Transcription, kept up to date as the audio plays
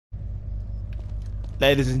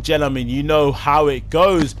Ladies and gentlemen, you know how it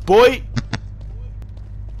goes, boy.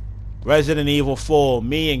 Resident Evil 4,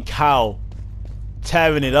 me and Cal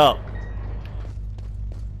tearing it up.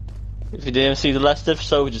 If you didn't see the last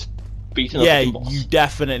episode, we're just beating up the boss. You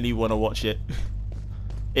definitely want to watch it.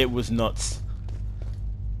 It was nuts.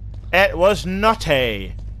 It was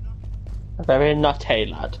nutty. Very nutty,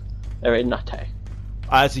 lad. Very nutty.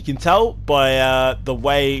 As you can tell by the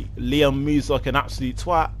way Liam moves like an absolute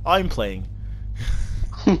twat, I'm playing.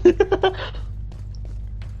 I think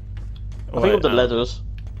with the leathers.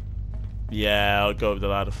 Yeah, I'll go with the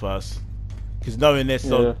ladder first. Because knowing this,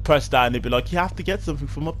 they'll press that and they'll be like, you have to get something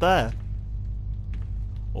from up there.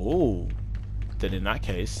 Oh, then in that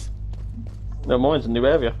case... No, mine's a new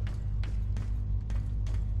area.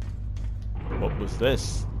 What was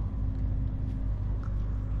this?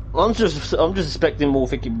 I'm just expecting more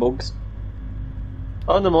freaking bugs.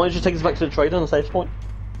 Oh no, mine just takes us back to the trader on the safe point.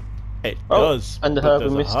 It does, and the but herb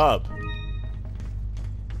and there's mist. a hub.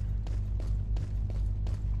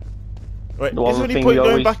 Wait, The is there one any thing point we going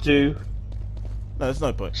always back? do. No, there's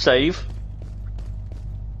no point. Save.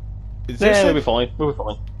 Is there Yeah, a we'll be save? fine. We'll be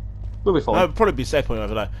fine. We'll be fine. No, it'll probably be a save point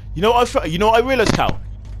over there. You know what I realised, Cal?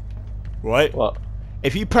 Right? What?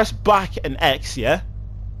 If you press back and X, yeah?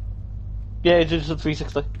 Yeah, it does a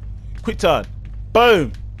 360. Quick turn.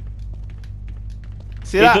 Boom!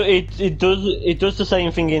 See that? It does the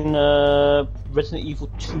same thing in Resident Evil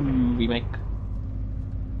 2 remake.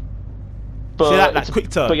 But See that quick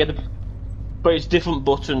turn? But it's different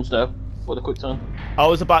buttons though for the quick turn. I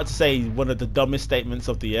was about to say one of the dumbest statements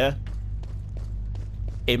of the year.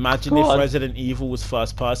 Imagine if Resident Evil was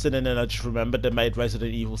first person, and then I just remembered they made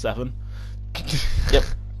Resident Evil 7. Yep.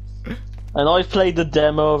 And I've played the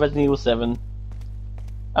demo of Resident Evil 7.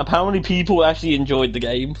 Apparently people actually enjoyed the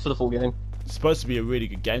game for the full game. It's supposed to be a really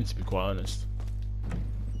good game, to be quite honest.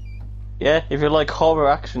 Yeah, if you like horror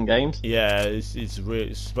action games. Yeah, it's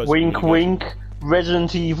really supposed Wink to be really good. wink,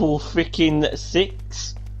 Resident Evil freaking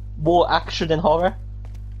 6. More action than horror.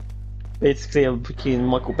 Basically a freaking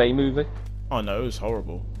Michael Bay movie. Oh no, it was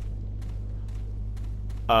horrible.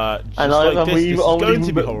 And this is going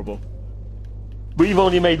to be horrible. We've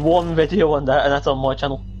only made one video on that, and that's on my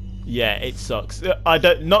channel. Yeah, it sucks. I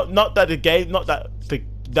don't not that the game, not that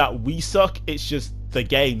that we suck. It's just the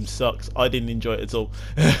game sucks. I didn't enjoy it at all.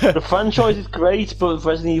 The franchise is great, but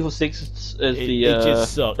Resident Evil 6 is it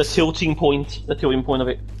just sucks. the tilting point of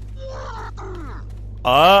it.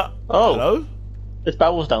 Oh, hello. There's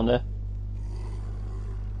barrels down there.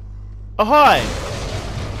 Oh hi.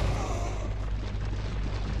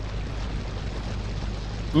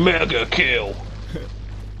 Mega kill.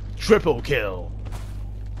 Triple kill.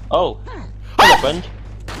 Oh, hello, friend.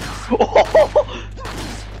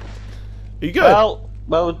 Are you good?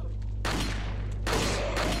 Well.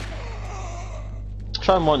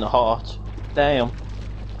 Try and mine the heart. Damn.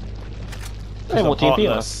 Damn, what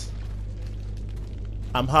TP?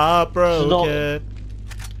 I'm heartbroken.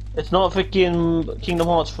 It's not freaking Kingdom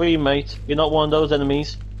Hearts 3, mate. You're not one of those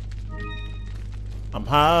enemies. I'm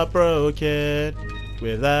heartbroken.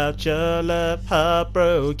 Without your love,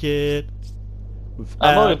 heartbroken.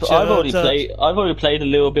 I've already played a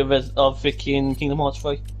little bit of freaking Kingdom Hearts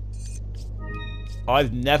 3.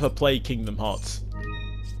 I've never played Kingdom Hearts.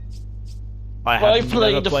 I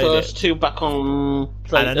played the first two back on.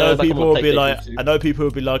 And I know people will be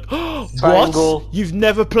like, oh, what? You've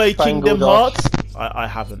never played Kingdom Hearts? I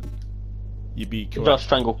haven't. You'd be correct. Just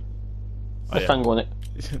Strangle. Just Strangle on it.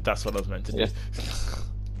 That's what I was meant to do. Yeah.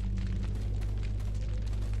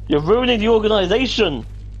 You're ruining the organisation.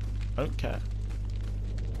 I don't care.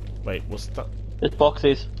 Wait, what's that? There's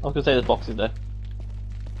boxes. I was gonna say there's boxes there.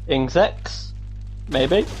 Insects?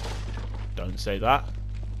 Maybe? Don't say that.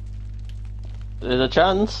 There's a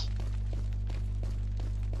chance.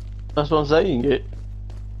 That's what I'm saying. It.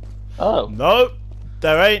 Oh. No,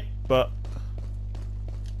 there ain't. But,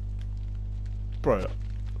 bro,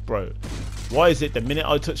 why is it the minute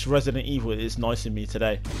I touch Resident Evil, it's nice in me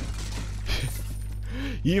today?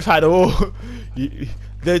 You've had all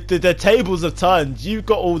the tables have turned. You've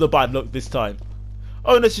got all the bad luck this time.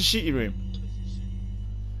 Oh, and it's a shooting room.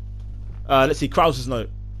 Let's see, Krowser's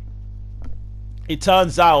note. It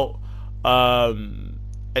turns out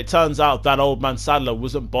that old man Sadler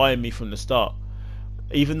wasn't buying me from the start.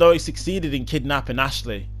 Even though he succeeded in kidnapping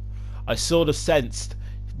Ashley, I sort of sensed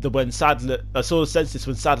this when Sadler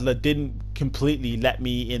didn't completely let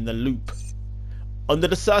me in the loop. Under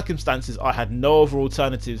the circumstances, I had no other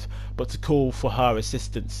alternative but to call for her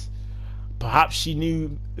assistance. Perhaps she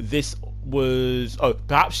knew this was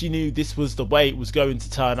the way it was going to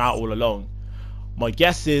turn out all along. My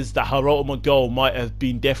guess is that her ultimate goal might have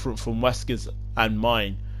been different from Wesker's and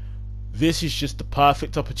mine. This is just the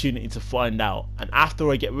perfect opportunity to find out, and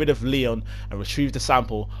after I get rid of Leon and retrieve the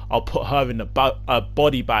sample, I'll put her in a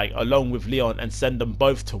body bag along with Leon and send them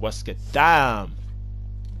both to Wesker. Damn.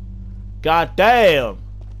 God damn.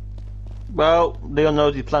 Well, Leon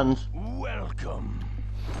knows his plans. Welcome.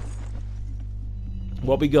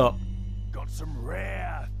 What we got? Got some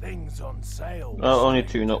rare things on sale. Oh, only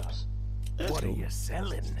tune-ups. What are you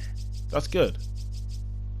selling? That's good.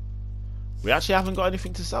 We actually haven't got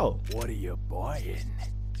anything to sell. What are you buying?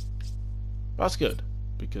 That's good,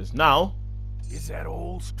 because now, Is that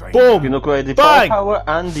all straight? You boom, can upgrade the bang, firepower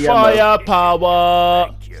and the ammo. firepower.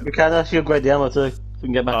 Thank you. We can actually upgrade the ammo too. So we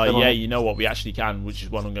can get back Oh to yeah, you know what? We actually can, which is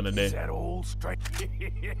what I'm gonna Is do. that all straight?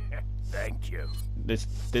 Thank you. This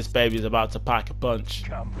baby's about to pack a punch.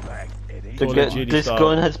 Come back, Eddie. To Call of get Duty this style.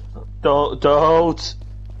 gun has don't.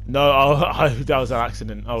 No, that was an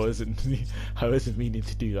accident. I wasn't meaning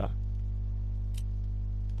to do that.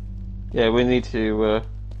 Yeah, we need to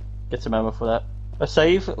get some ammo for that. A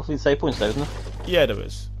save? I think save points there, isn't it? Yeah, there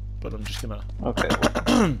is, but I'm just gonna. Okay.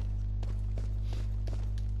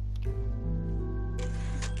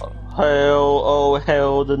 Hell, oh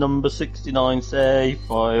hell, the number 69 save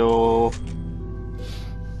file.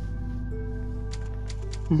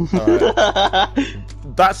 Alright.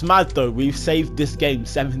 That's mad though. We've saved this game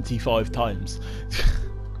 75 times.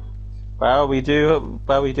 Well, we do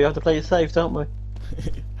have to play it safe, don't we?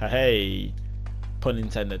 Hey, pun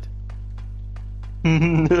intended.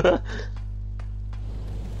 Alrighty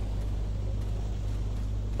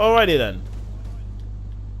then.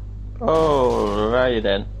 Alrighty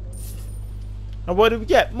then. And what did we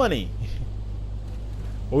get? Money.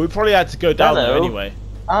 Well, we probably had to go down there Hello. anyway.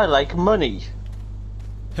 I like money.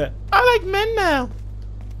 I like men now.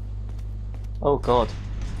 Oh god.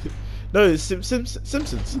 No, it's Simpsons.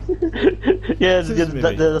 Yeah, Simpsons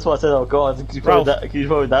movie. that's what I said. Oh god, you Ralph.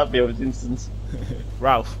 probably that be of his instance.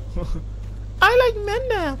 Ralph. I like men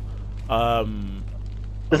now.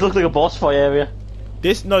 This looks like a boss fight area.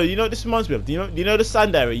 This you know what this reminds me of. Do you know the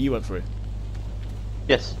sand area you went through?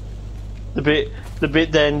 Yes. The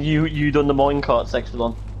bit then you done the minecart section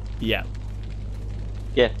on. Yeah.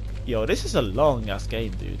 Yeah. Yo, this is a long ass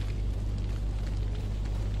game, dude.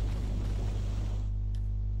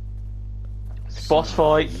 Boss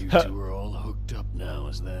fight. You two are all hooked up now,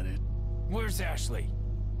 is that it? Where's Ashley?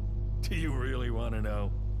 Do you really want to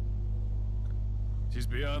know? She's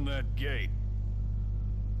beyond that gate.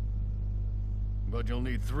 But you'll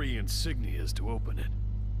need 3 insignias to open it.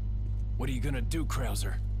 What are you gonna do,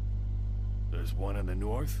 Krowser? There's one in the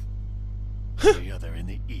north, the other in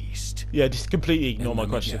the east. Yeah, just completely ignore And my let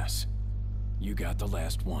me question. guess, you got the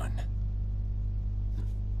last one.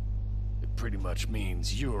 It pretty much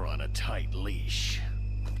means you're on a tight leash.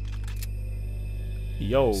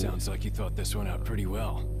 Yo, Sounds like you thought this one out pretty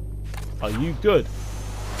well. are you good?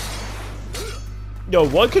 Yo,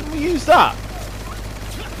 why couldn't we use that?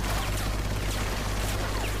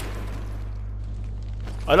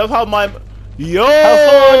 I love how my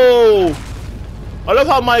I love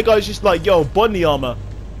how my guy's just like, yo, bunny armor.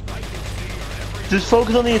 Just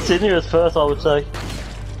focus on the insignias first, I would say.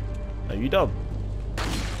 Are you dumb?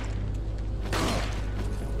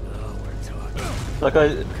 Like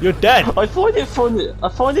You're dead. I find it funny. I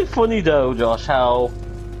find it funny though, Josh, how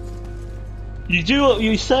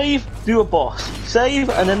you save, do a boss, save,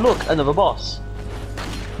 and then look, another boss.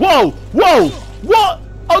 Whoa, whoa, what?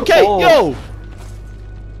 Okay, Oh. yo.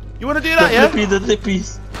 You want to do that, yeah? The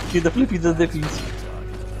dippies. Do the flippy the dippies.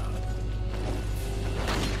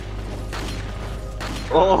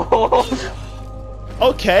 Oh.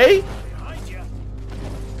 Okay.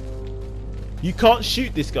 You can't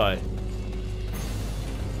shoot this guy.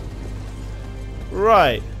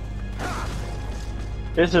 Right.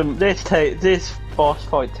 This boss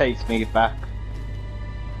fight takes me back.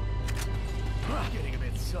 Getting a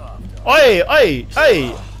bit soft.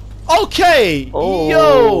 Hey. Okay. Oh,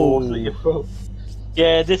 Yo.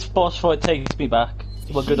 yeah, this boss fight takes me back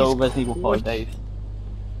to my good old Resident Evil 5 days.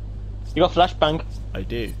 You got flashbang? I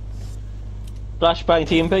do. Flashbang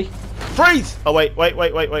TMP? Freeze! Oh wait. Yeah,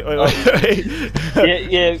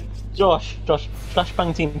 Josh,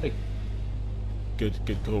 flashbang TMP. Good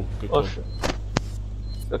call. Oh,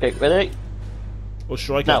 okay, ready? Or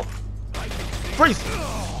strike Now. Freeze!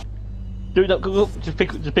 Do that. Go. Just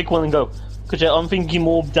pick one and go. Cause yeah, I'm thinking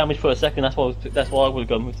more damage per second. That's why I would have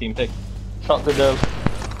gone with TMP. Shotgun though.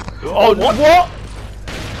 Oh, what?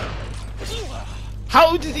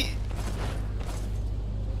 How did he?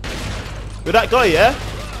 With that guy, yeah?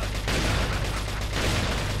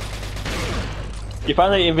 You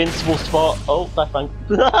found an invincible spot. Oh, flashbang.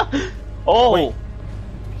 Oh! Wait.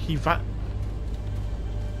 He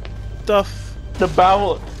Duff. The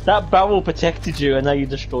barrel, that barrel protected you and now you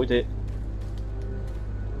destroyed it.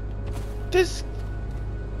 This.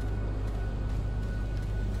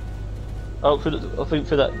 Oh, I think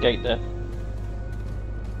through that gate there.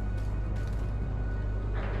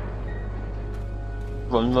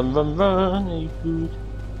 Run, run, run, run, you food.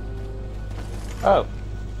 Oh.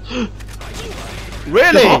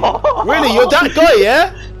 Really? Really? You're that guy,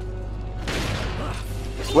 yeah?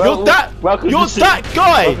 You're that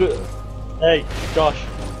guy! Hey, Josh,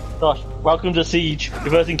 welcome to Siege.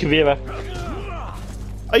 You're versing Kavira.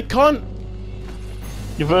 I can't.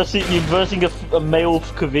 You're versing a male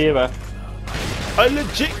Kavira. I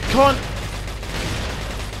legit can't.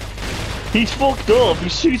 He's fucked up.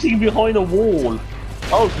 He's shooting behind a wall.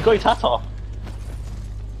 Oh, you got his hat off.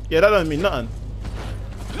 Yeah, that don't mean nothing.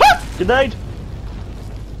 Grenade.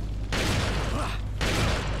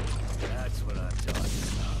 That's what I'm talking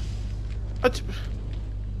about.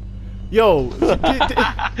 Yo,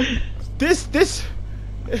 this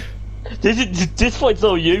This fight's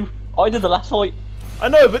all you. I did the last fight. I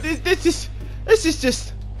know, but this is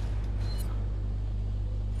just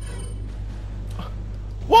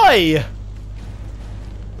why?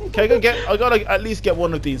 Okay, I gotta at least get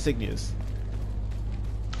one of the insignias.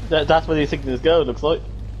 That's where the insignias go. It looks like.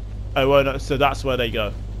 Oh, well, no, so that's where they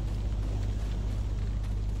go.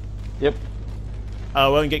 Yep. I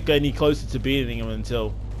won't get any closer to beating them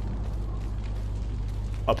until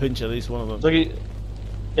I pinch at least one of them.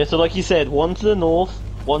 Yeah, so like you said, one to the north,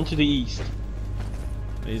 one to the east.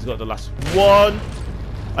 He's got the last one.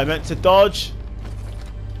 I meant to dodge.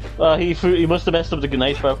 He must have messed up the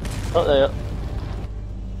grenade throw. Oh, there.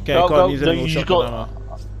 Okay, Go, can't use no, any more you just shotgun got.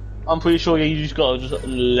 ammo. I'm pretty sure you just got to just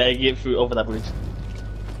leg it through over that bridge.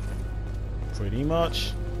 Pretty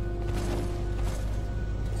much.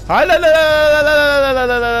 Hi la la la la la la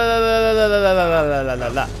la la la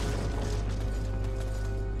la.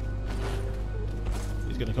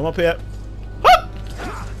 He's gonna come up here.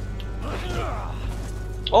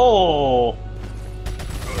 Oh!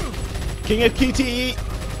 King of QTE.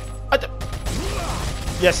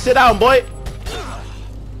 Yeah, sit down, boy.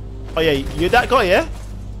 Oh yeah, you're that guy, yeah?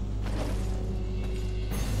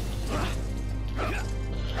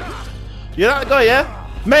 You're that guy, yeah?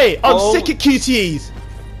 Mate, I'm sick of QTEs.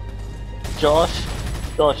 Josh,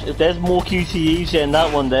 if there's more QTEs than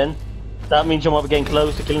that one, then that means you might be getting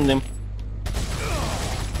close to killing them.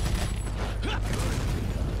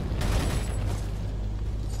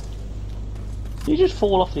 Did you just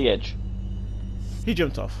fall off the edge? He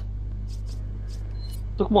jumped off.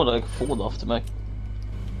 Look more like fall off to me.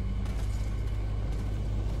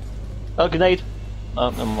 Oh, grenade! Oh,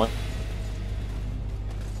 never mind.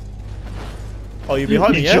 Oh, you're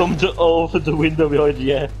behind me, You yeah? jumped over the window behind you,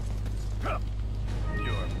 yeah.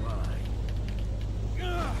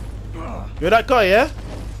 You're that guy, yeah?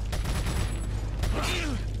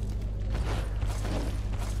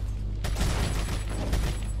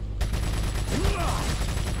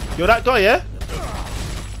 You're that guy, yeah?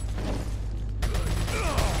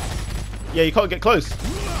 Yeah, you can't get close.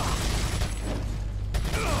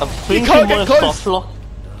 I think can't you get might have close. soft lock.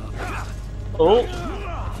 Oh.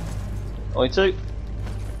 I too.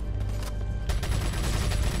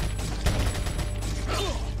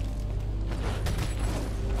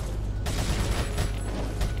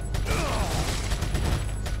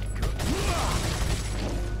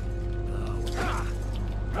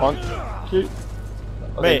 One, two.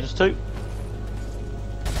 Okay, Mate. just two.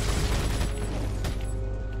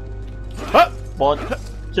 Huh? 1,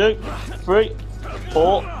 2, 3,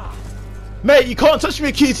 4. Mate, you can't touch me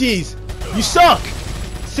with QTs. You suck.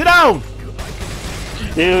 Sit down.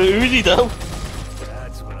 Yeah, Uzi though.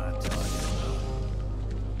 That's what I'm talking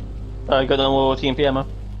about. I got no more TMP ammo.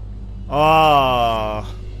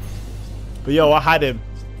 Ah. But yo, I had him.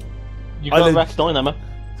 You got Rax 9 ammo.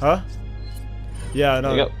 Huh? Yeah, I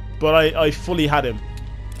know. There you go. But I fully had him.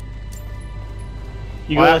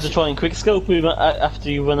 You're gonna have to try and quick scope him after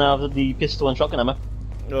you run out of the pistol and shotgun ammo.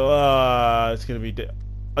 It's gonna be.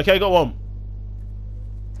 Okay, I got one.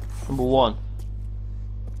 Number 1.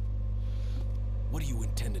 What do you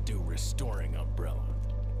intend to do restoring Umbrella?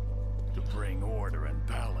 To bring order and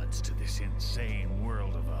balance to this insane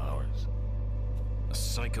world of ours. A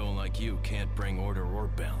psycho like you can't bring order or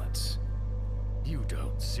balance. You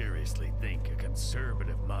don't seriously think a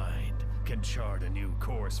conservative mind can chart a new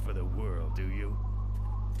course for the world, do you?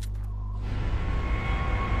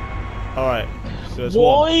 Alright, so there's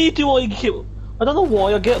Why one. do I get? I don't know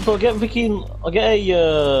why I get freaking. I get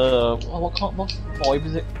a what 5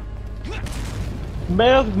 is it?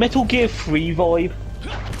 Metal Gear 3 vibe.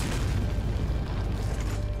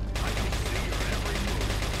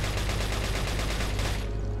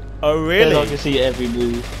 Oh Yeah, I really? can see every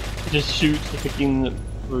move. It just shoots the freaking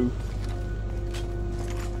roof.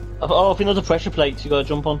 Oh, I think there's a pressure plate you gotta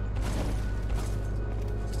jump on.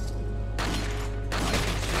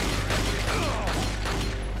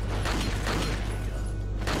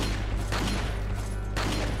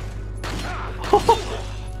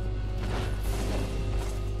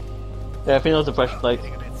 Yeah, I think there's a pressure plate.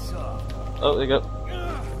 Oh, there you go.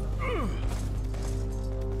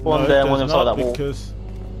 One No, there, it one does inside not, that wall.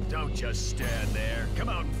 Don't just stand there. Come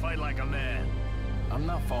out and fight like a man. I'm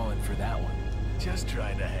not falling for that one. Just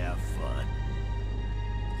trying to have fun.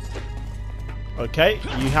 Okay,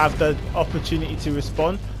 you have the opportunity to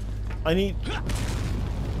respond. I need.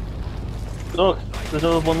 Look, there's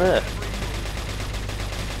another one there.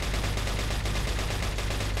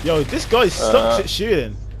 Yo, this guy sucks at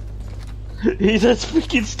shooting. He's a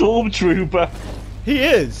freaking stormtrooper. He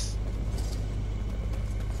is.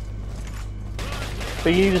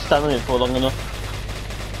 But you just stand on it for long enough.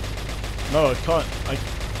 No, I can't.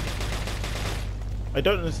 I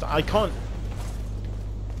don't understand. I can't.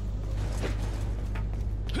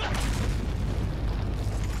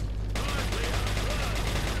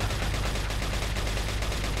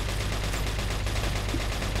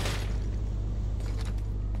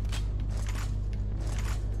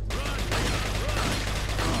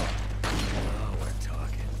 Oh, we're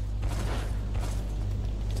talking.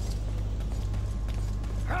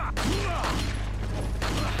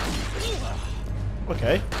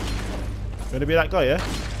 Okay. Gonna be that guy, yeah?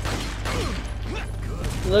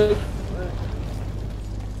 Look.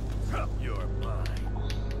 You're mine.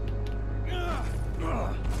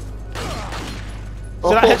 So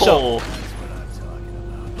that headshot. Oh, That's what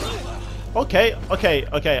I'm talking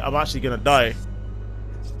about. Okay. I'm actually gonna die.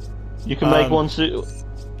 you can make Um, one suit.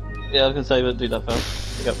 Yeah, I can say that. Do that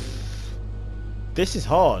first. There you go. This is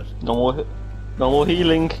hard. No more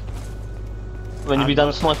healing. When you be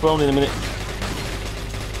done sniper only in a minute.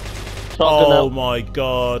 Shotgun Oh out. my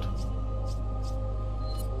god.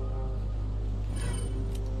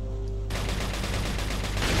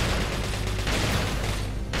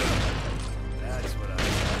 That's what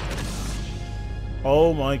I'm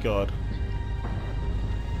Oh my god.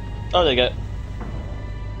 Oh, there you go.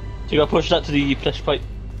 So you gotta push that to the flesh plate.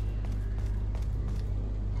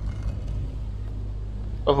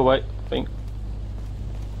 Other way, I think.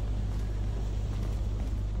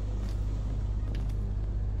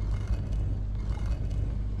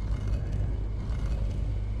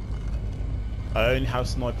 I only have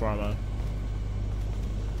sniper ammo.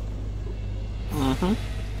 Mm-hmm.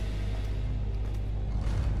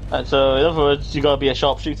 And so, in other words, you gotta be a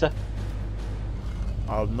sharpshooter.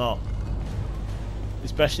 I'm not.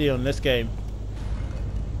 Especially on this game.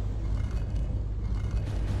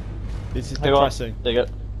 This is Hang on. depressing. There you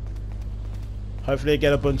go. Hopefully I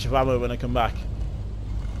get a bunch of ammo when I come back.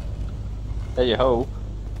 There you hope.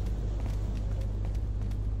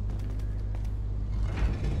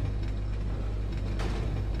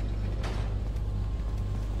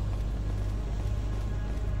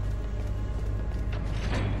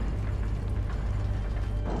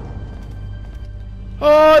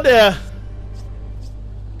 Oh dear!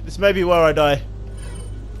 This may be where I die.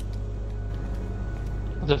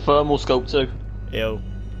 The thermal scope too. Ew.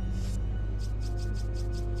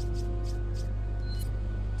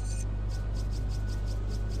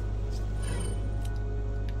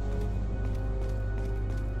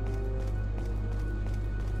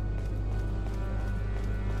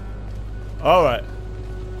 Alright.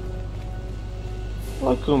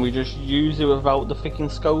 Why couldn't we just use it without the freaking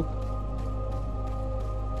scope?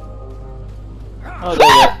 Oh, there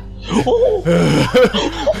you go.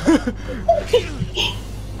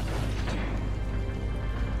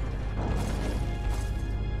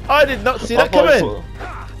 I did not see that I thought- coming!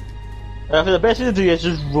 I think the best thing to do is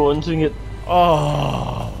just run to get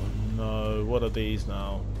Oh no, what are these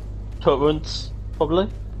now? turrets, probably.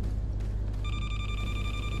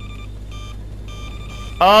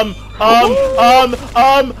 Um.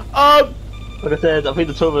 Like I said, I think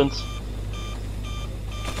the turrets.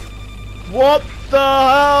 What the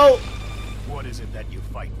hell? What is it that you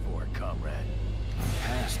fight for, comrade?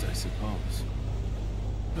 Past, I suppose.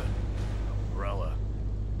 Umbrella.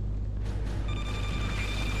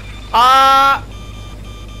 Ah!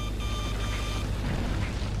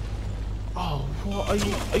 Oh, what are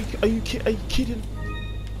you? Are you kidding?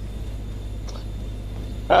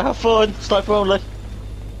 Have fun, sniper only.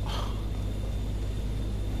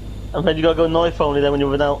 And then you gotta go knife only then when you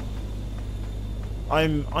run out.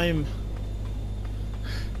 I'm.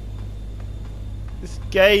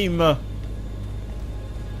 game.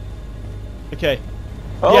 Okay.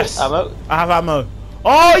 Oh, yes. ammo. I have ammo.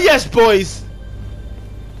 Oh yes, boys.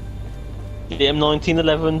 The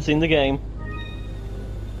M1911's in the game.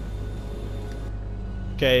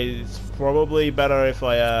 Okay, it's probably better if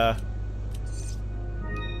I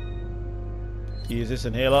use this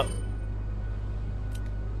and heal up.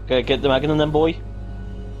 Okay, get the Magnum then, boy.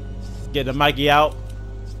 Get the Maggie out.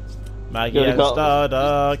 Maggie and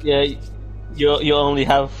Starduck. Yeah, you only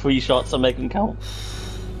have 3 shots, so make them count.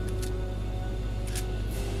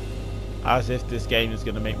 As if this game is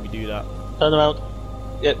gonna make me do that. Turn around.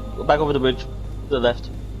 Yeah, back over the bridge. To the left.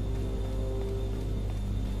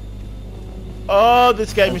 Oh,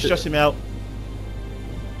 this game is stressing me out.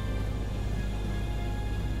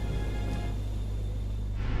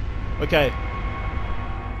 Okay,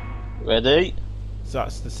 Ready? so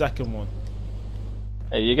that's the second one.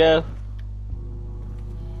 There you go.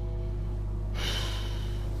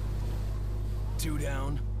 2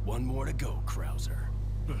 down, 1 more to go, Krowser.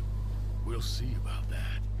 We'll see about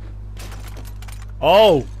that.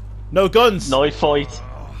 Oh, no guns. Knife fight.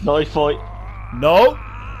 Knife fight. No.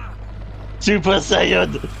 Super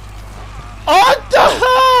Saiyan. Oh,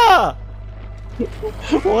 duh!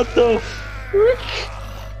 What the frick?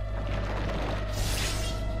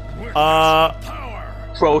 Power!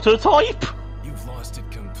 Prototype. You've lost it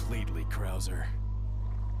completely, Krowser.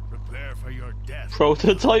 Prepare for your death.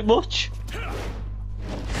 Prototype much?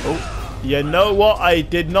 You know what? I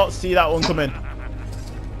did not see that one coming.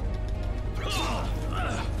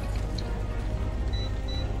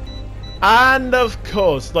 And of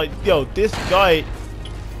course, like, yo, this guy.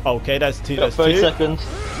 Okay, that's 2. Got That's 30 2. seconds.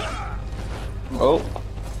 Oh.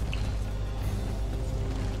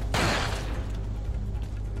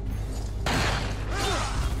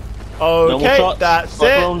 No more Okay, shots. that's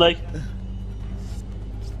Right it. only.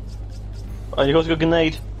 Oh, you got a good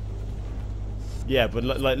grenade. Yeah, but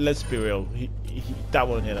like, let's be real. That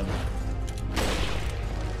won't hit him.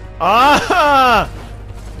 Ah!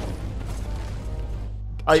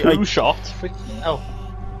 Two shots? Freaking hell.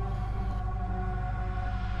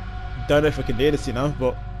 Don't know if I can do this, you know,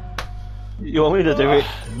 but You want me to do it?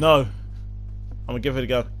 no. I'm gonna give it a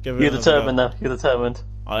go. Give it You're another determined go. now. You're determined.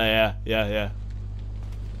 Oh yeah.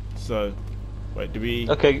 So, wait, do we?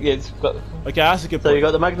 Okay, yeah, it's got, Okay, that's a good so point. you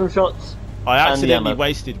got the Magnum shots. I and the accidentally ammo.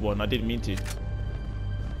 wasted one. I didn't mean to.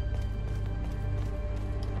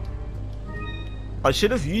 I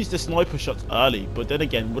should have used the sniper shots early, but then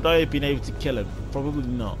again, would I have been able to kill him? Probably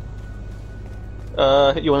not.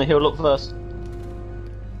 You want to heal up first?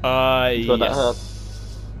 got that herb. Yes.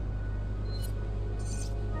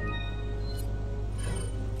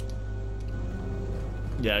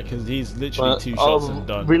 Yeah, because he's literally 2 shots and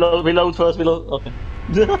done. Reload first. Reload. Okay.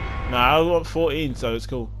 Nah, I got 14, so it's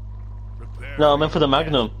cool. Prepare No, I for meant for the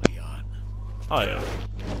Magnum. Leon. Oh yeah.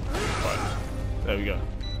 Right. There we go.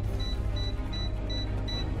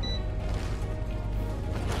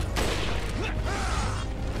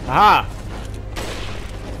 Aha!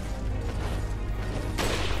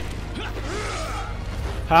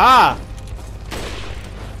 Ha!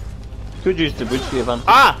 Could use the bridge for your advantage.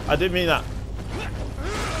 Ah! I didn't mean that.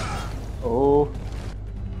 Oh.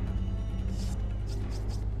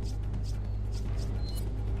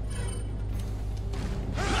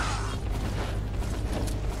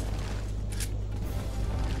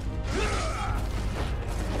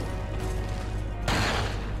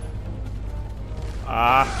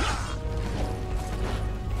 Ah!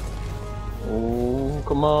 Oh,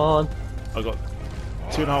 come on. I got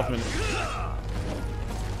 2.5 minutes.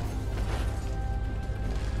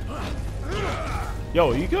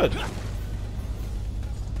 Yo, are you good?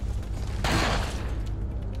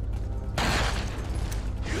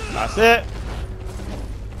 That's it.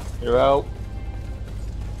 You're out.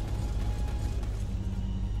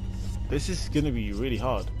 This is gonna be really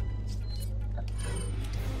hard.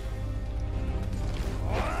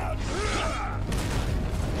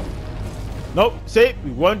 Nope, see,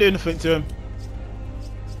 we won't do anything to him.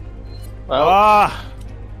 Well, Ah!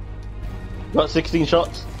 got 16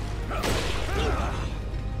 shots.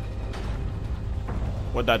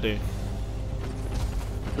 What'd that do?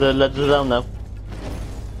 The leads are down now.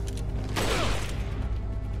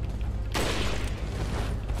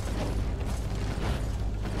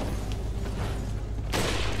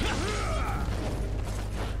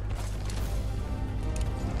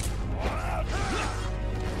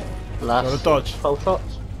 Gotta Last dodge. 12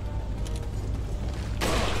 shots.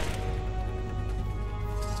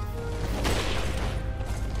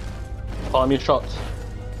 Time your shots.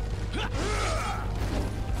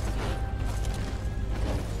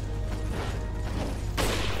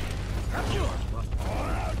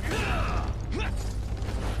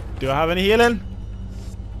 Do I have any healing?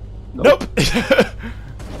 Nope.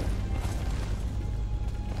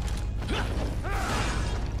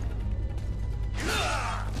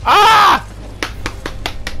 Ah!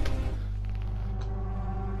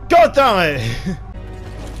 God damn it!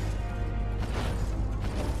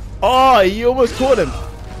 Oh, you almost caught him.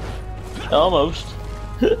 Almost.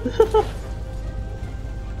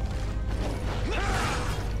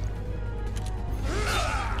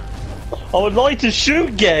 I would like to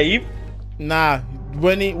shoot, Gabe. Nah,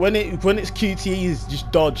 when it's QTEs, just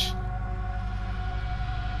dodge.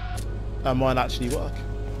 That might actually work.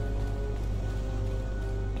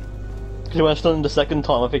 Because when I stunned the second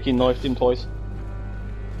time, I think he knifed him twice.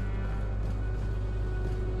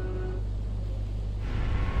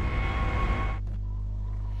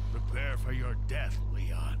 Prepare for your death,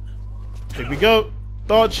 Leon. Here we go.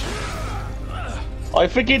 Dodge. I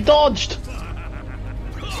think he dodged.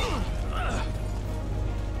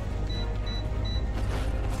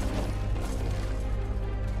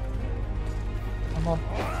 Come on.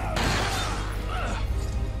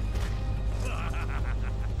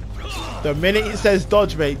 The minute it says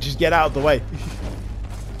dodge, mate, just get out of the way.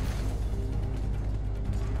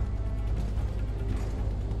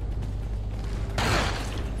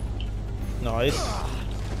 Nice.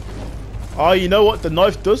 Oh, you know what? The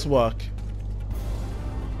knife does work.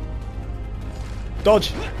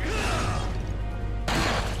 Dodge.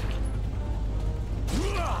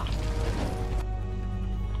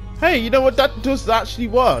 Hey, you know what? That does actually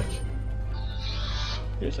work.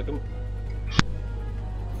 Here a second.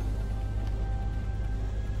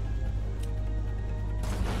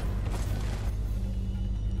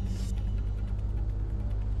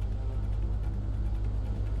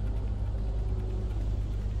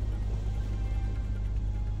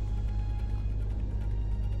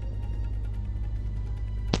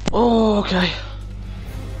 Oh, okay.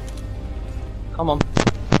 Come on.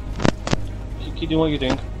 Keep doing what you're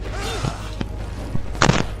doing.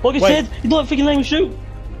 Like I said, he's not freaking letting me shoot.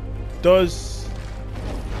 Does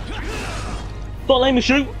Not letting me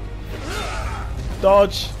shoot.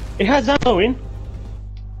 dodge. It has ammo in,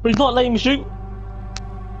 but he's not letting me shoot.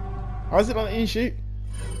 How is it not letting you shoot?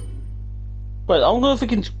 Wait, I'm gonna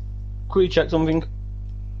freaking quickly check something.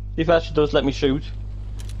 If it actually does let me shoot.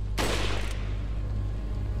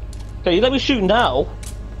 Okay, you let me shoot now.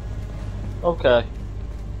 Okay.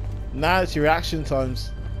 Now it's your reaction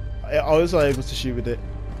times. I was not able to shoot with it.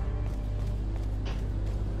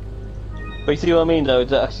 But you see what I mean though?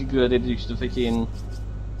 It's actually good. It used the freaking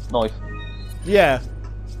knife. Yeah.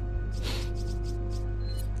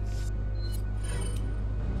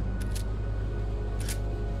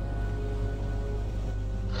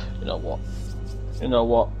 You know what? You know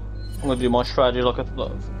what? I'm gonna do my strategy like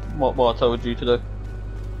what I told you to do.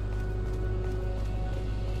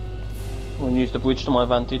 I'm gonna use the bridge to my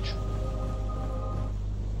advantage.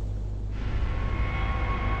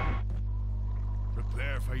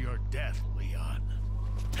 Prepare for your death, Leon.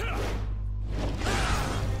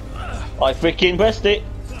 I freaking pressed it.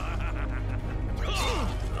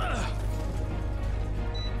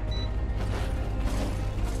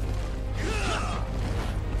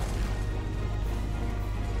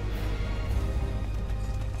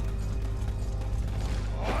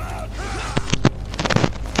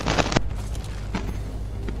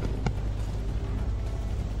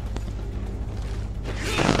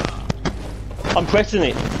 I'm pressing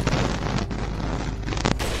it.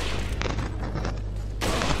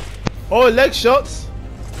 Oh, leg shots.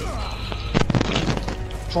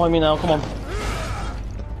 Try me now, come on.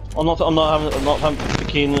 I'm not having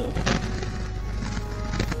freaking.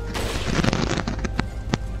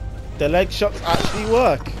 The leg shots actually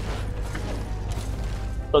work.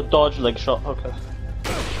 The dodge leg shot, okay.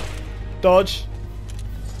 Dodge.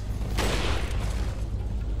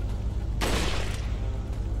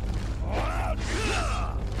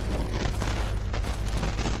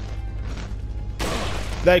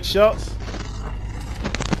 Leg shots.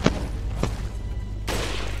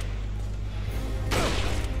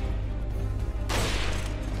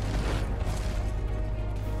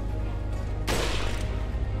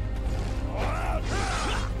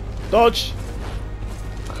 Dodge.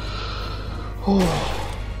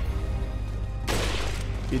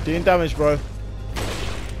 You're doing damage, bro.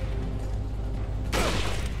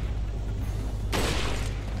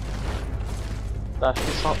 Dash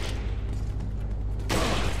the shots.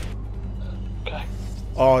 Okay.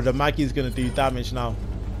 Oh, the Maggie's gonna do damage now.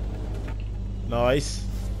 Nice.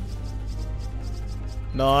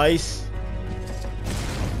 Nice.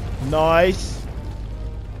 Nice.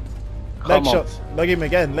 Leg Come on. shots. Leg him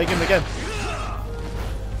again. Leg him again.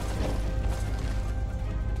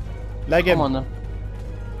 Leg him. Come on then.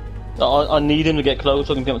 I need him to get close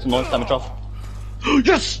so I can get some nice damage off.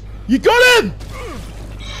 Yes! You got him!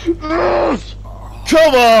 Yes!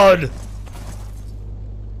 Come on!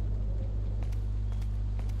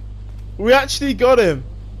 We actually got him.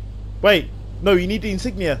 Wait, no, you need the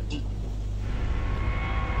insignia.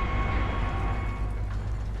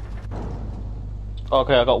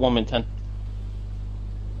 Okay, I got 1 min 10.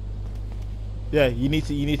 Yeah, you need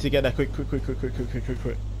to get there quick.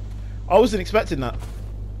 I wasn't expecting that.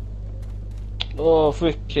 Oh,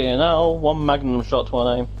 freaking hell. 1 magnum shot to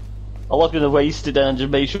one aim. I was going to waste it then and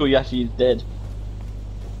just make sure he actually is dead.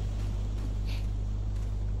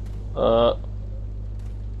 You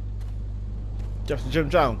have to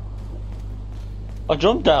jump down. I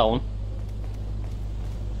jumped down.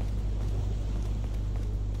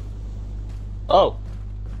 Oh.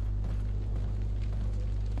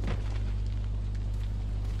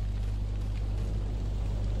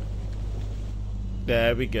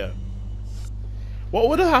 There we go. What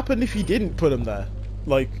would have happened if you didn't put him there?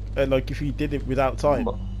 Like if you did it without time?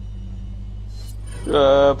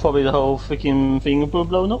 Probably the whole freaking thing would have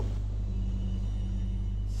blown up.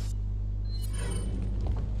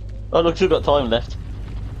 Oh look, still got time left.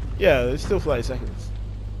 Yeah, there's still 30 seconds.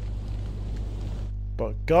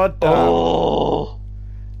 But goddamn,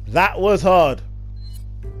 that was hard.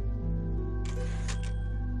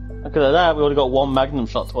 Look at that, we only got 1 magnum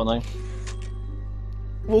shot to one aim.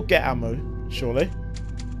 We'll get ammo, surely.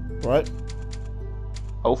 Right?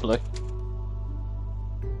 Hopefully.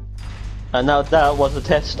 And now that was a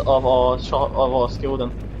test of our shot of our skill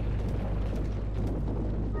then.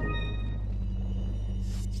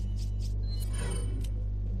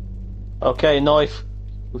 Okay, knife.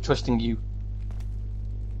 We're trusting you.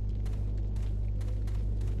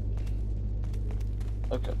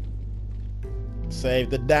 Okay.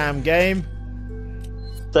 Save the damn game.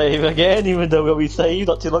 Save again, even though we saved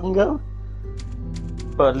not too long ago.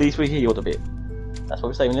 But at least we healed a bit. That's why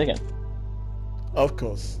we're saving it again. Of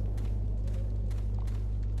course.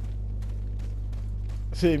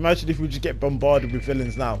 See, imagine if we just get bombarded with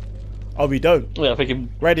villains now. Oh, we don't. Yeah, freaking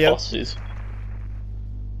Radio. bosses.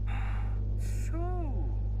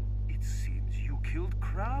 So, it seems you killed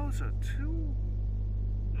Krowser too.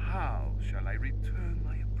 How shall I return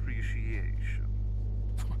my appreciation?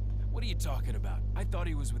 What are you talking about? I thought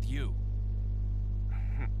he was with you.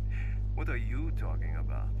 What are you talking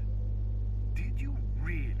about? Did you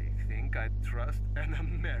really think I'd trust an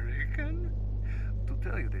American? To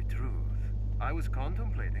tell you the truth, I was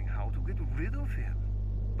contemplating how to get rid of him.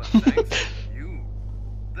 But thanks to you,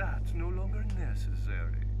 that's no longer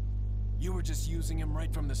necessary. You were just using him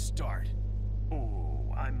right from the start.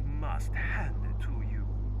 Oh, I must hand it to you.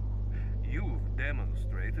 You've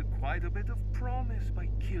demonstrated quite a bit of promise by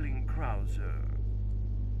killing Krowser.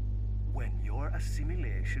 When your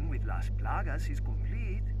assimilation with Las Plagas is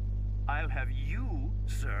complete, I'll have you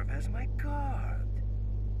serve as my guard.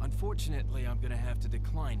 Unfortunately, I'm gonna have to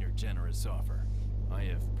decline your generous offer. I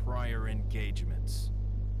have prior engagements.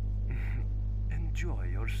 Enjoy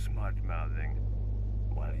your smart-mouthing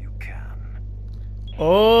while you can.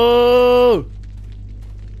 Oh!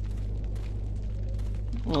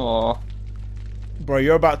 Aww. Bro,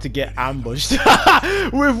 you're about to get ambushed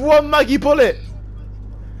with 1 Maggie bullet.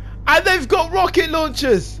 And they've got rocket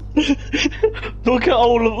launchers. Look at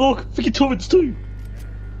all of look, freaking turrets too.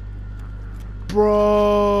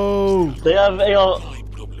 Bro. They have AR.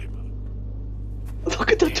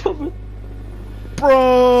 Look at that turret.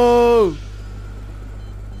 Bro.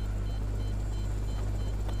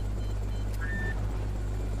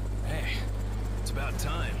 Hey, it's about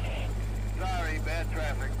time. Sorry, bad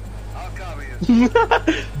traffic. I'll cover you.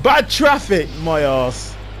 Bad traffic, my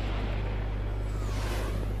ass.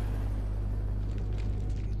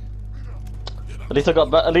 At least I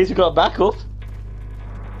got at least we got a backup.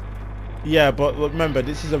 Yeah, but look, remember,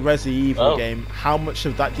 this is a Resident Evil game. How much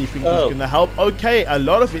of that do you think is going to help? Okay, a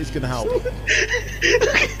lot of it is going to help.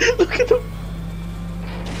 Look at them.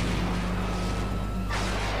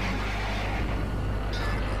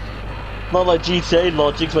 Not like GTA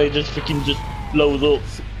logic where it just freaking just blows up.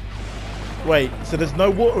 Wait, so there's no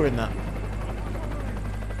water in that?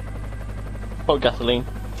 Oh, gasoline.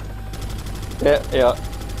 Yeah, yeah.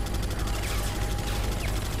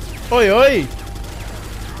 Oi, oi!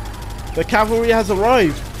 The cavalry has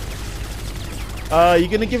arrived. You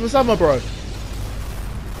gonna give us ammo, bro?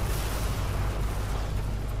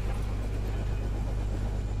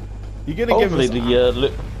 You gonna Hopefully give us? the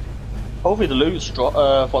loot. Hopefully the loot's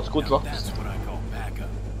what's good drops. That's what I call backup.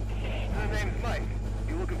 My name's Mike.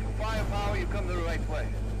 You looking for firepower, you come to the right place.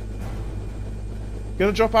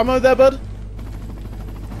 Gonna drop ammo there, bud?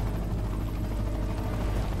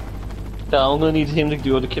 I'm gonna need him to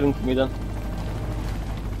do all the killing for me then.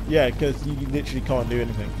 Yeah, because you literally can't do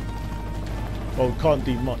anything. Well, can't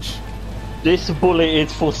do much. This bullet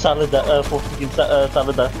is for Salada, for freaking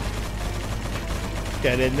Salada.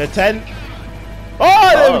 Get in the tent.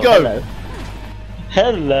 Oh, there we go.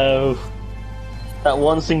 Hello. That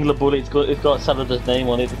one singular bullet, it's got Salada's name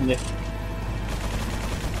on it, isn't it?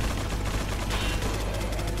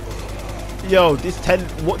 Yo, this tent.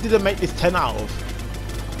 What did I make this tent out of?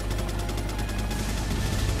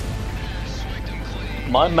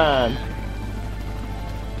 My man.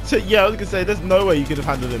 So, yeah, I was gonna say, there's no way you could have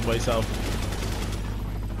handled him by yourself.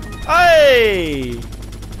 Hey!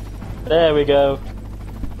 There we go.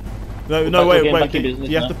 No, wait. Do Business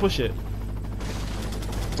you have now. to push it?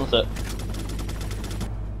 What's that?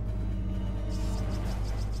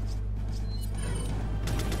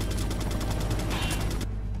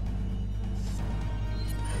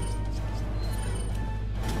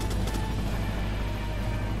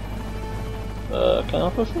 Can I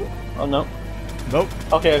push it? Oh no. Nope.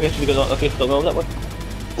 Okay, I guess we go. Okay, don't go that way.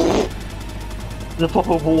 The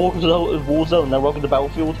proper war zone now. Welcome to the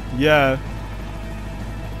battlefield. Yeah.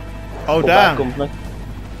 Oh For bad damn! company.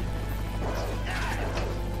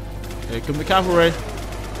 Here come the cavalry.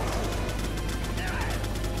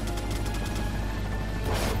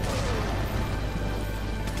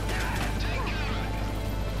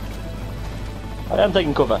 I am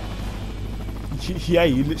taking cover. Yeah,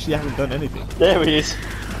 you literally haven't done anything. There he is.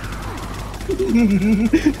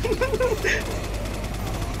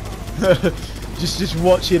 just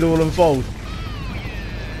watch it all unfold.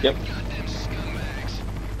 Yep.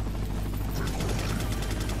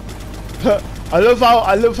 I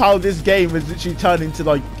love how this game is literally turned into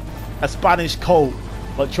like a Spanish cult,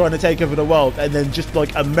 like trying to take over the world, and then just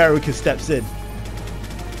like America steps in.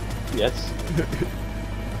 Yes.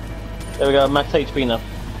 There we go. Max HP now.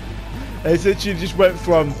 It's literally just went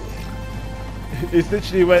from. It's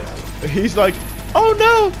literally went. He's like, oh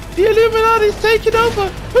no, the Illuminati's taking over.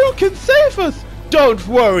 Who can save us? Don't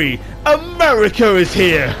worry, America is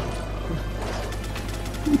here.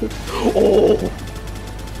 Oh.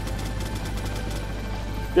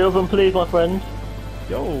 Build them, please, my friend.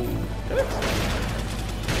 Yo.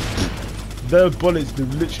 The bullets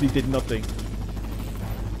literally did nothing.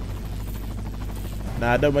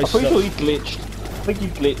 Nah, don't waste I'm pretty shot. sure he glitched. I think he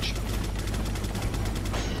glitched.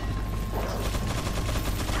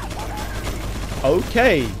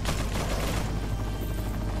 Okay.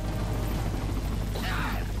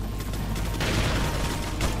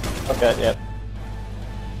 Okay, yeah.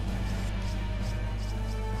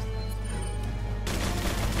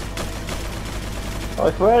 My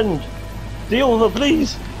friend! Deal with her,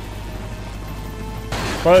 please!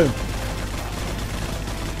 Boom.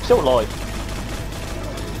 Still alive.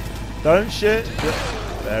 Don't shit.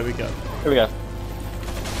 There we go. Here we go.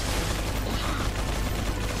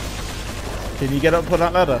 Can you get up on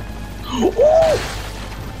that ladder?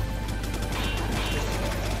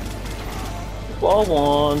 What I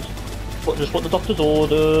want. Just what the doctor's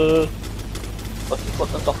order. What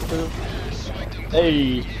the doctor.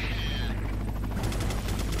 Hey.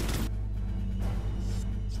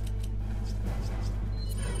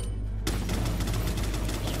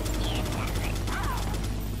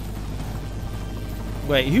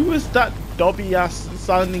 Wait, who was that Dobby ass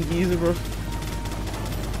sounding geezer, bro?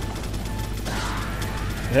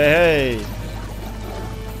 Hey.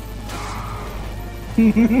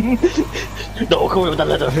 No, come with the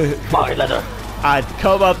ladder. My ladder. I'd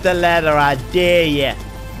come up the ladder, I dare ya.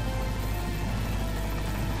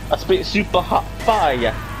 I spit super hot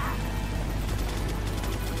fire.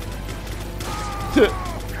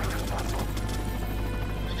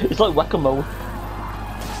 It's like whack-a-mole.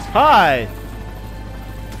 Hi.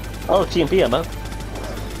 Oh, TMP ammo.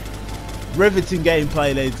 Riveting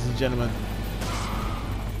gameplay, ladies and gentlemen.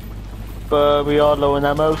 But we are low on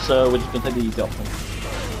ammo, so we're just gonna take the easy option.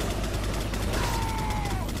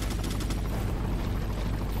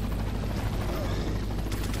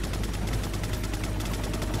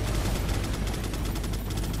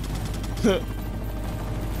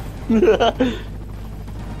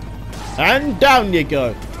 And down you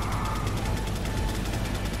go.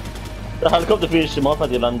 The helicopter finished him off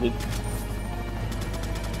as he landed.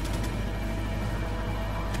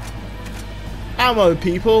 Ammo,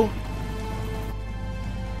 people.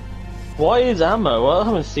 Why is ammo? I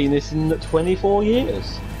haven't seen this in 24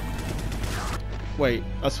 years. Wait,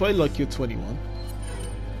 I swear like you're 21.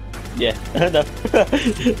 Yeah, I know.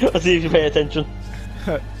 I'll see if you pay attention.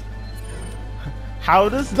 How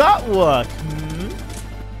does that work? Hmm?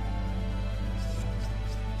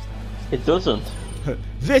 It doesn't.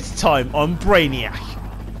 This time on Brainiac.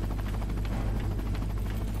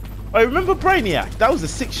 I remember Brainiac. That was a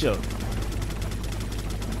sick show.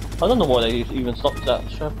 I don't know why they even stopped that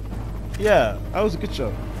show. Yeah, that was a good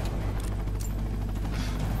show.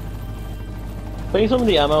 I think some of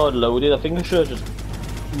the ammo had loaded. I think I should have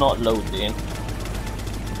just not loaded in.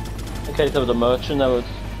 In case there was a merchant that was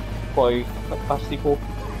quite capacity for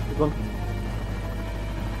the gun.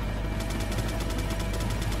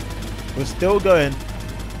 We're still going.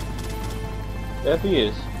 There he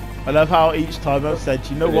is. I love how each time I've said,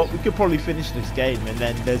 you know It what, is. we could probably finish this game, and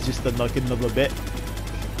then there's just like another bit.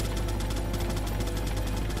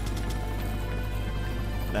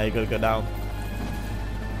 Now you gotta go down.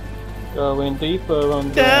 Going deeper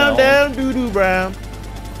on Down, down, doo doo brown.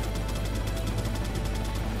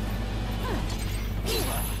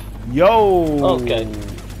 Yo! Okay.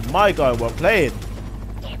 My guy weren't playing.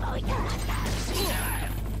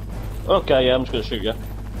 Okay, yeah, I'm just gonna shoot you.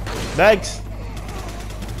 Thanks.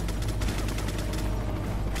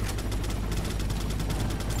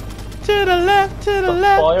 To the left, to the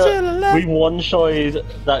left, to the left. We one-shotted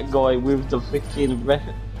that guy with the freaking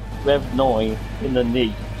Rev 9 in the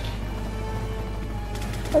knee.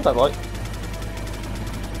 That's that right.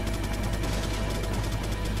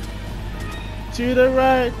 To the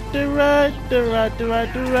right, the right, the right, the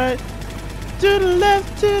right, the right. To the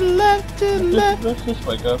left, to the left, to the left. Let's this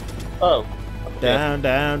way go. Oh. Down,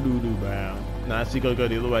 down, doo doo brown. Nah, so you gotta go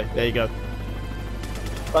the other way. There you go.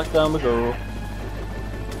 Back down we go.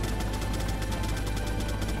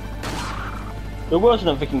 They're worse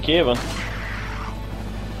than freaking Kieran.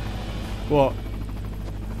 What?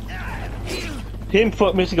 Him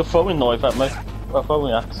missing a throwing knife at me. Or a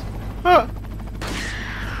throwing axe. Huh?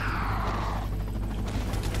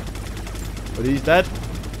 But he's dead.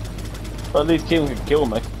 But at least Kieran could kill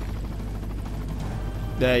me.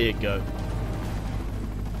 There you go.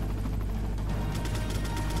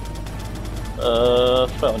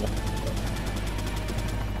 Fair enough.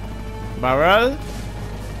 Barrel.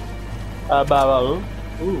 Barrel.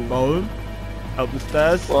 Ooh. Bone. Up the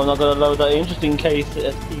stairs. Well, I'm not gonna load that in just in case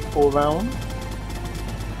it's SP4 round.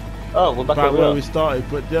 Oh, we're back Back over where there. we started.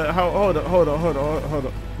 But hold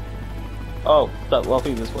on. Oh, that, well, I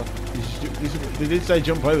think this one. They did say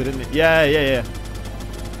jump over, didn't it? Yeah.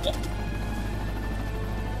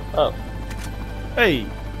 Oh. Hey.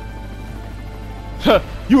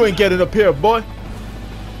 You ain't getting up here, boy.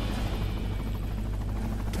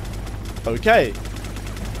 Okay.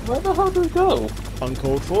 Where the hell do we go?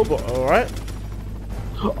 Uncalled for, but alright.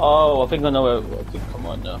 Oh, I think I know where. I think, come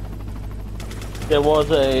on now. There was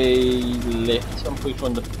a lift, I'm pretty sure,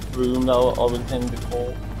 in the room that I was in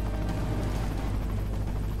before.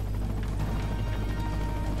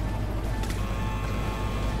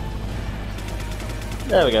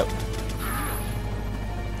 There we go.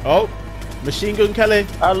 Oh. Machine Gun Kelly.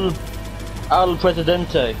 Al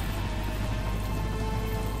Presidente.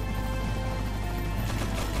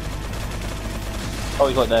 Oh,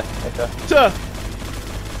 he's right there. Okay. Tuh.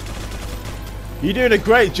 You're doing a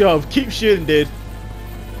great job. Keep shooting, dude.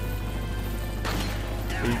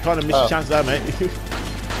 You kind of missed your chance there, mate.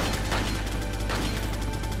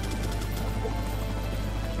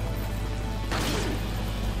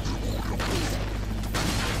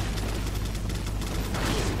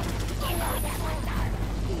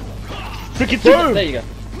 Freaking Boom! there you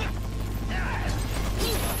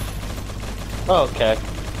go. Okay.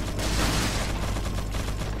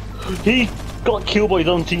 He got killed by his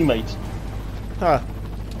own teammates. Huh.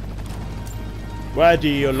 Where do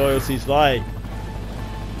your loyalties lie?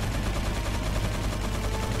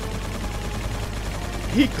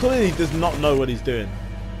 He clearly does not know what he's doing.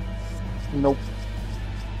 Nope.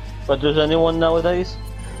 But does anyone nowadays?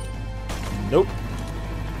 Nope.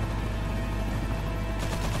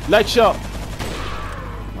 Leg shot.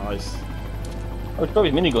 Nice. Oh, it's got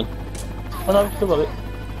his minigun. Oh no, still got it.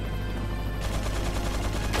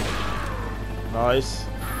 Nice.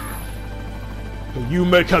 You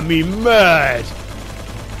making me mad.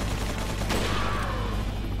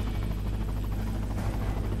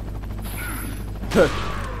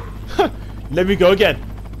 Let me go again.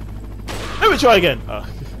 Let me try again. Oh.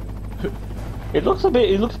 It looks a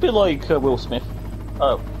bit like Will Smith.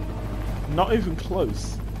 Oh. Not even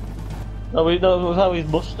close. No, with how his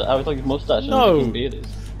mustache, how it's like his mustache No. and his beard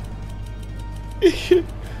is.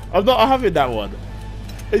 I'm not having that one.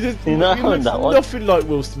 It's just, You're not he having looks that one? nothing like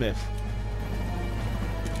Will Smith.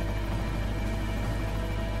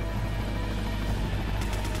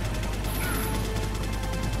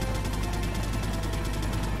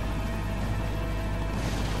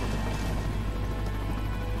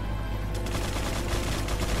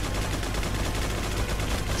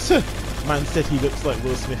 Man said he looks like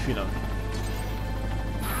Will Smith, you know.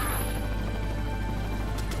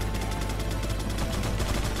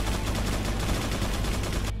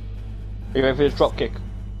 Are you ready for this drop kick?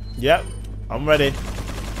 Yep, I'm ready.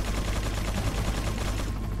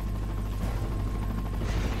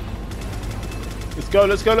 Let's go,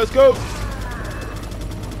 let's go, let's go!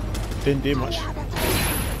 Didn't do much.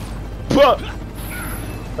 But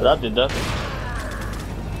that did that.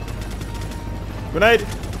 Grenade!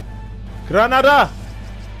 Granada!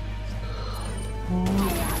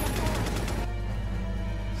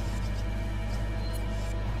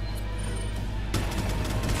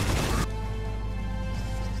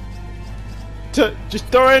 Just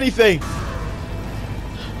throw anything!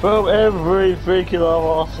 Throw everything in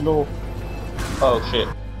our arsenal. Oh shit.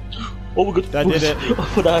 Oh my god. That did it. I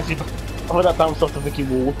thought that bounced off the freaking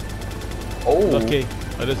wall. Oh. Lucky.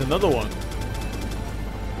 Oh, there's another one.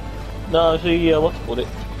 No, see, what's it called?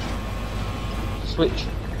 Switch.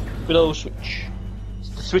 Good old Switch. It's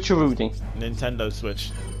the switcheroonie. Nintendo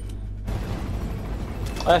Switch.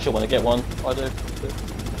 I actually want to get one. I do.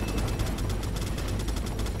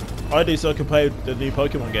 I do, so I can play the new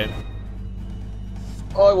Pokemon game.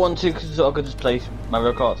 I want to because I could just play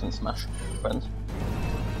Mario Kart and Smash with friends.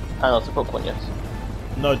 And also Pokemon, yes.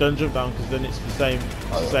 No, don't jump down because then it's the same.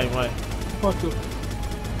 It's the same way.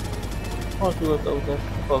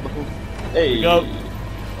 Hey. Go.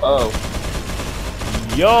 Oh.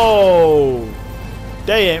 Yo!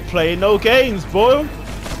 They ain't playing no games, boy.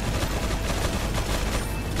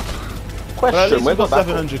 But at least we Where's my got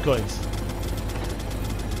backpack? 700 coins.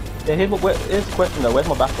 Yeah, here's the question though. Where's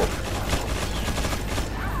my backpack?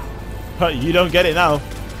 You don't get it now.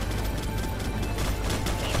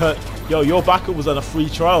 Yo, your backup was on a free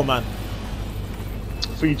trial, man.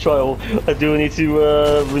 Free trial. I do need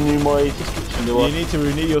to renew my subscription. Do I? You need to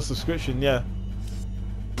renew your subscription, yeah.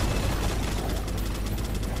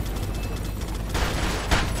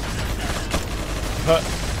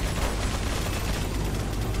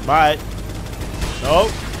 Bye. No.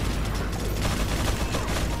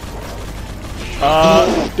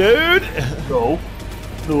 Dude. No.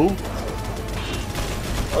 No.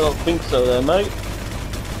 I don't think so, then, mate.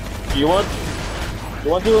 You want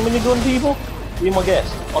to do a minigun, people? Be my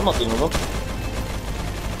guest. I'm not doing them.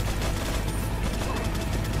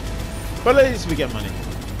 But at least we get money.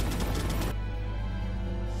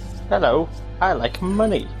 Hello. I like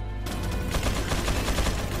money.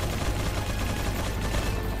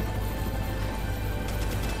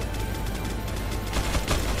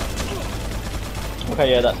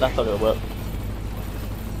 Okay, yeah, that's not gonna work.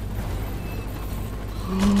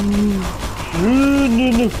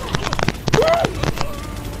 No.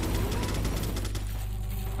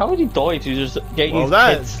 How would you die to just get his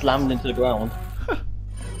head slammed into the ground?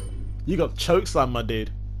 You got choke slammed, my dude.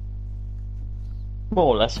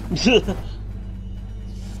 More or less.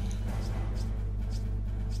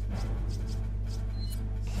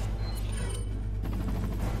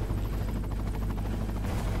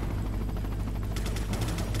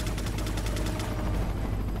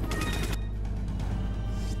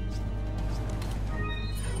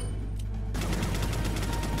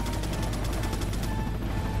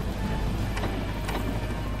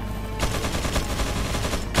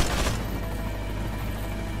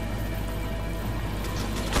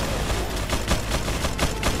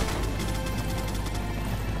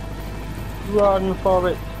 Run for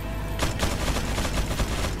it.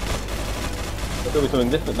 There's gonna be something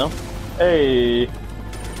different now. Hey!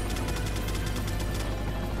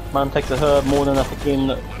 Man takes a herb more than a fucking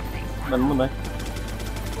money.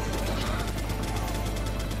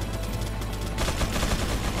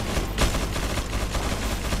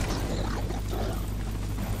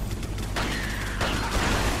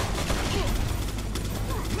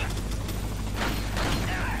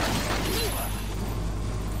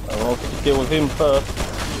 I'll deal with him first.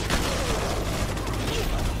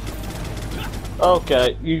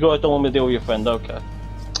 Okay, you guys don't want me to deal with your friend, okay.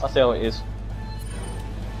 I see how it is.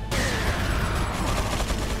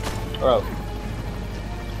 Oh.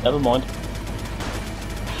 Never mind.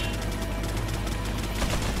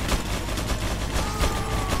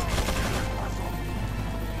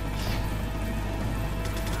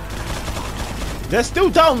 They're still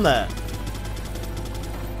down there.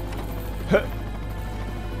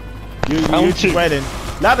 You keep waiting.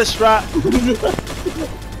 Ladder strap.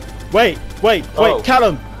 Wait, Oh.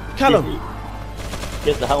 Callum.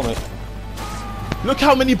 Get the helmet. Look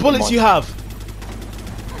how many bullets you have.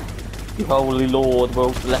 Holy Lord,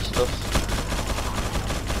 will bless us.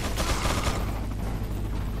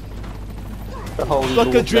 The Holy It's like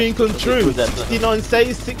Lord a dream bless come us. true. With that- 69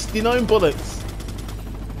 saves, 69 bullets.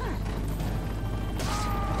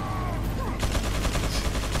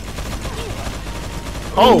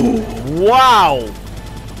 Oh, wow!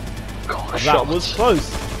 God, That shocked. was close.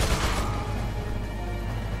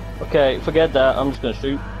 Okay, forget that. I'm just gonna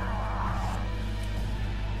shoot.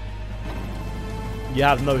 You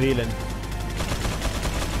have no healing.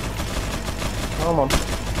 Come on.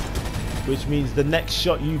 Which means the next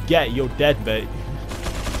shot you get, you're dead, mate.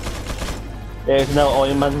 Yeah, it's now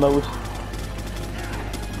Iron Man mode.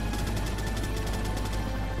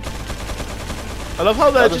 I love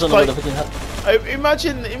how they're That just doesn't know like... where the freaking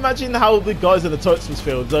hat- Imagine how the guys in the Totems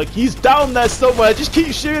field, like, he's down there somewhere, just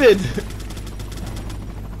keep shooting!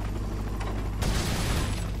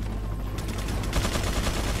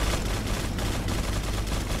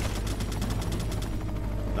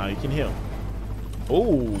 Now you can heal.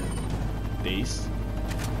 Oh, these.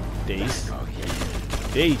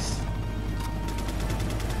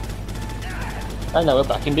 And now we're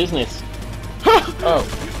back in business. Oh.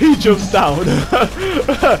 He jumps down.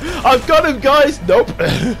 I've got him, guys. Nope.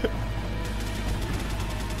 Is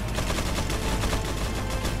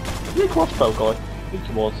he a crossbow guy? I think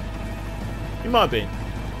he was. He might be. I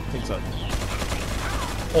think so.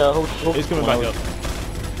 Yeah, hold He's coming back up.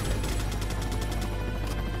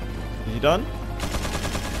 Is he done?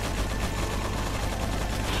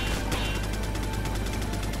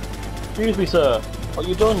 Excuse me, sir. What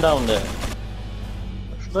you doing down there?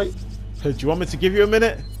 Should I? Do you want me to give you a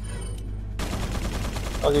minute?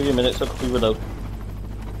 I'll give you a minute so I can reload.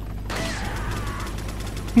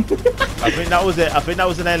 I think that was it. I think that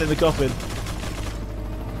was the nail in the coffin.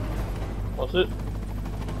 What's it?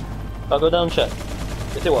 I'll go down and check.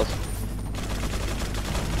 Yes, it was.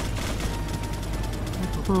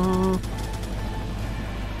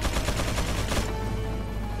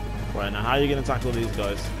 Right, now how are you going to tackle these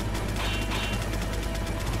guys?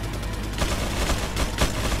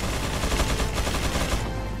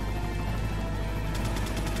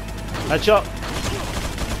 Headshot.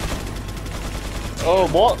 Oh,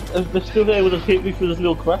 what? They're still there with us hit me through this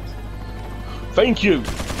little crack. Thank you.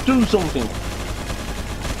 Do something.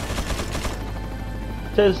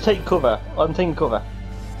 It says take cover. I'm taking cover.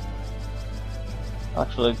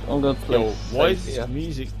 Actually, I'm going to play. Yo, why is safe this here.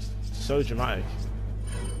 music so dramatic?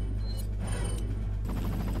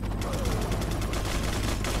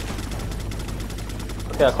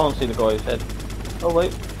 Okay, I can't see the guy's head. Oh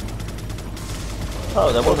wait.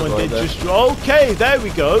 Oh, there was a Someone guy did there. just... Okay, there we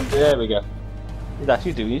go. There we go. He's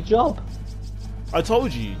actually doing his job. I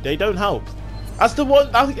told you, they don't help. That's the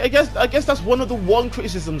one. I guess that's one of the one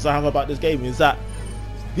criticisms I have about this game is that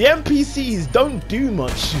the NPCs don't do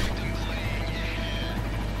much.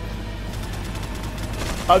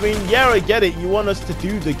 I mean, yeah, I get it. You want us to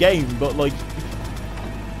do the game, but like,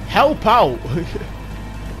 help out.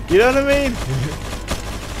 You know what I mean?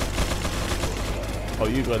 Oh,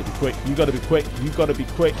 you gotta be quick. You gotta be quick. You gotta be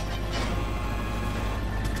quick.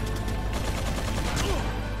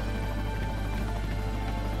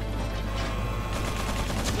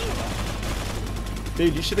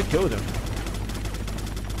 Dude, you should have killed him.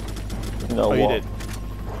 No, Oh, what? you did.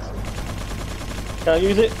 Can I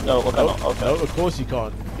use it? No, I cannot. Okay. No, of course you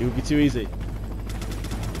can't. It would be too easy.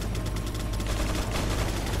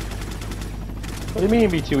 What do you mean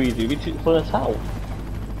it'd be too easy? It'd be too fun as hell.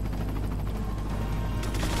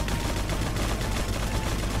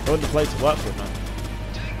 I want the place to work with, man.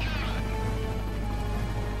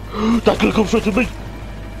 That's gonna come straight to me!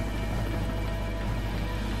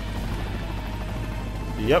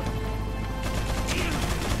 Yep.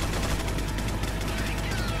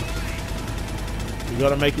 We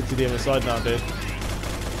gotta make it to the other side now, dude.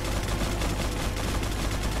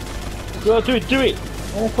 Go do it, do it!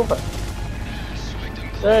 Oh, cover.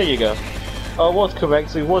 There you go. I was correct,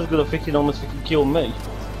 so he was gonna freaking almost freaking kill me.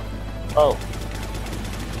 Oh.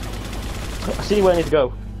 I see where I need to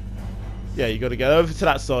go. Yeah, you gotta go over to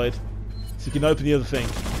that side so you can open the other thing.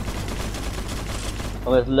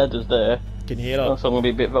 Oh, there's ladders there. Can you hear Oh, that? so I'm gonna be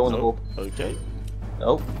a bit vulnerable. Oh, okay.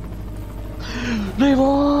 Nope.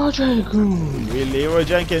 Leroy Jenkins! Leroy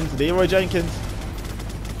Jenkins. Leroy Jenkins.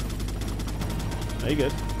 Are you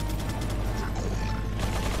good?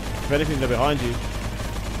 If anything, they're behind you.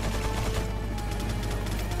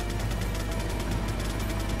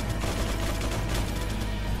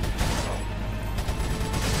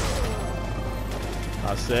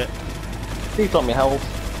 That's it. Please stop me, Harold.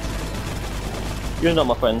 You're not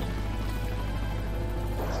my friend.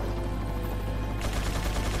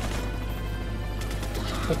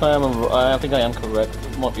 I think I am correct.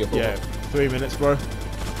 It might be a problem. Yeah, 3 minutes, bro.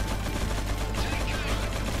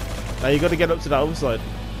 Now you got to get up to that other side.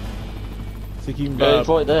 So you can. Yeah, it's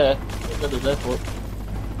right there. There's there for it.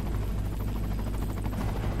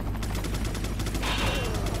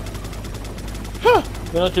 Huh.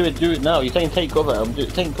 You're not doing do it now. You're saying take cover. I'm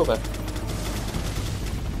taking cover.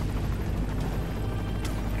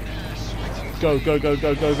 Go, go, go,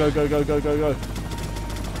 go, go, go, go, go, go, go, go.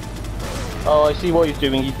 Oh, I see what he's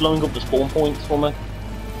doing. He's blowing up the spawn points for me.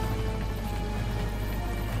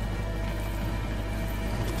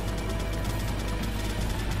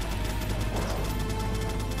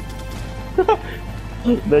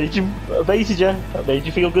 Made you evaded you. That made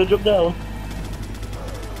you feel good. Jump down.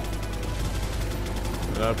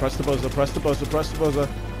 Press the buzzer, press the buzzer, press the buzzer.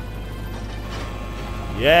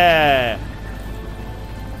 Yeah!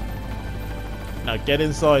 Now get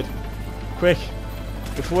inside. Quick!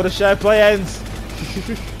 Before the share play ends!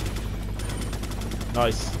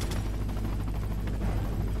 Nice.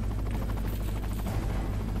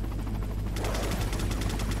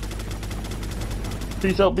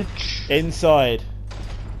 Peace out, bitch. Inside.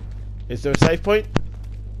 Is there a save point?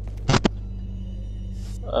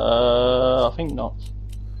 I think not.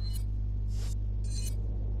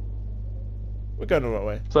 We're going the right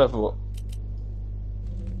way. Further up.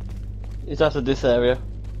 Is that to this area?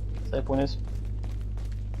 Save point is.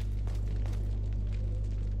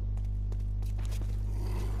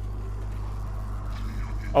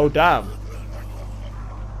 Oh damn.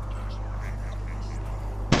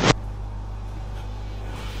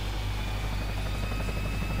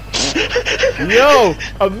 Yo!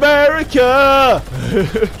 America!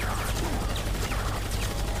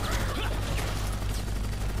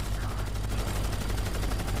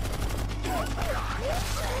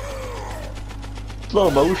 Slow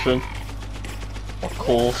motion. Of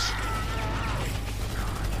course.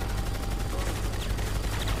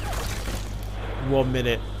 One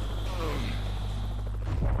minute.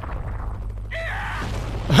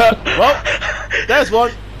 Well, there's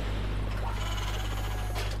one.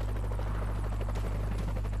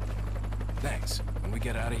 Thanks. When we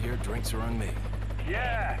get out of here, drinks are on me.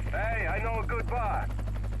 Yeah, hey, I know a good bar.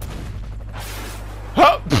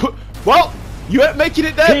 Well, you ain't making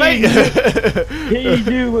it there, mate. He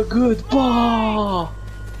knew a good bar.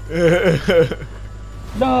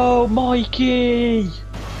 No, Mikey.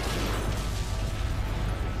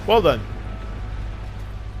 Well then.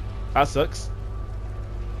 That sucks.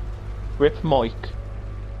 Rip Mike.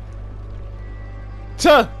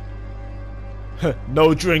 Tuh.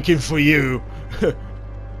 No drinking for you.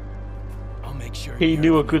 I'll make sure He you're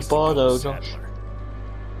knew a the good next to bar go, though, Josh. Saddler.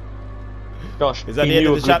 Gosh, Is that he the end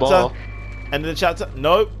knew of a the good chapter? bar. End of the chapter?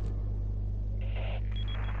 No.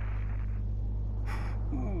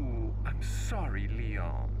 Ooh, I'm sorry,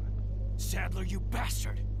 Leon. Saddler, you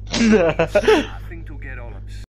bastard! Nothing